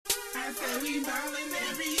I said we ballin'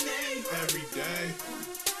 every day. Every day.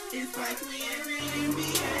 It's like we in the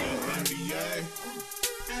NBA. NBA.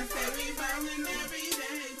 I said we ballin' every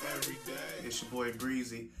day. Every day. It's your boy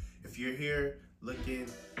Breezy. If you're here looking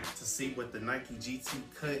to see what the Nike GT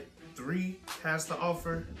Cut 3 has to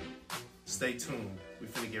offer, stay tuned. We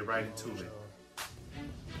finna get right into it.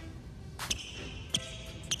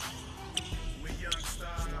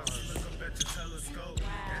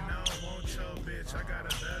 I got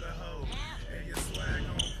a better hoe, and your swag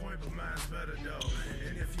on point, but mine's better though.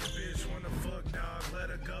 And if your bitch wanna fuck, dog, let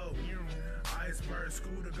her go. Iceberg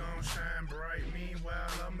scooter gon' shine bright.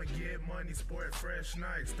 Meanwhile, I'ma get money, sport fresh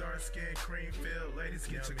nights, dark skin, cream filled. Ladies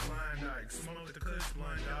get your Klondike, smoke the kush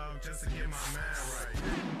blunt, dog, just to get my mind right.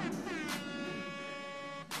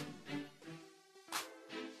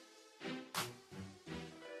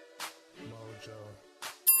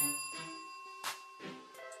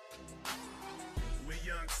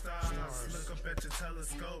 Young stars, look up at your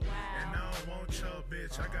telescope. And I don't want your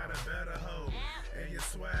bitch, I got a better hoe. And your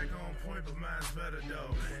swag on point, but mine's better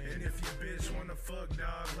though. And if your bitch wanna fuck,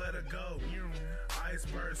 dog, let her go.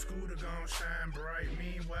 Iceberg scooter gon' shine bright.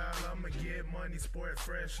 Meanwhile, I'ma get money, sport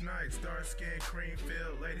fresh nights, dark skin, cream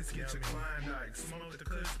filled. Ladies get your Klondike, smoke the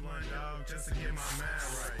kush blunt, dog, just to get my mind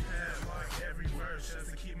right. Padlock every verse, just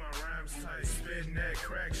to keep my rhymes tight. Spitting that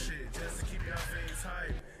crack shit, just to keep y'all things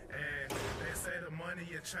hype. And they say the money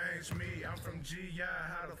you changed me. I'm from GI,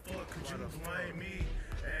 how the fuck could you blame me?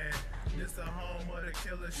 And this the home of the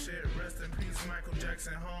killer shit. Rest in peace, Michael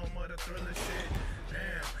Jackson, home of the thriller shit.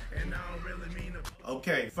 Damn, and I don't really mean to.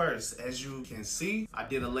 Okay, first, as you can see, I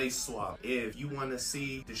did a lace swap. If you want to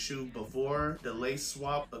see the shoe before the lace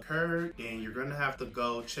swap occurred, then you're gonna have to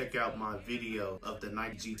go check out my video of the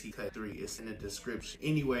Nike GT Cut 3. It's in the description.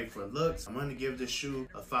 Anyway, for looks, I'm gonna give this shoe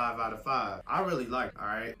a 5 out of 5. I really like it, all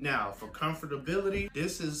right? Now, for comfortability,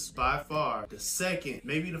 this is by far the second,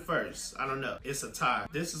 maybe the first. I don't know. It's a tie.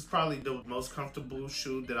 This is probably the most comfortable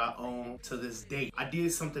shoe that I own to this date. I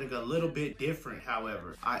did something a little bit different,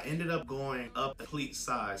 however. I ended up going up the cleat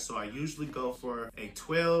size. So I usually go for a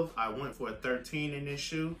 12. I went for a 13 in this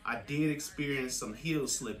shoe. I did experience some heel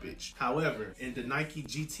slippage. However, in the Nike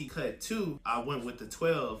GT Cut 2, I went with the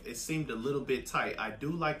 12. It seemed a little bit tight. I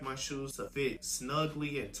do like my shoes to fit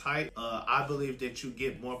snugly and tight. I believe that you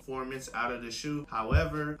get more performance out of the shoe.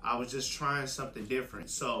 However, I was just trying something different.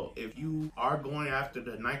 So if you are going after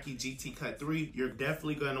the Nike GT Cut 3, you're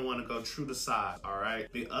definitely going to want to go true to size, all right?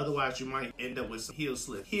 Otherwise, you might end up with some heel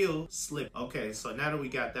slip. Okay, so now that we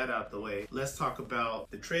got that out the way, let's talk about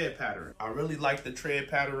the tread pattern. I really like the tread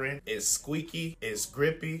pattern. It's squeaky, it's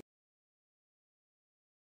grippy.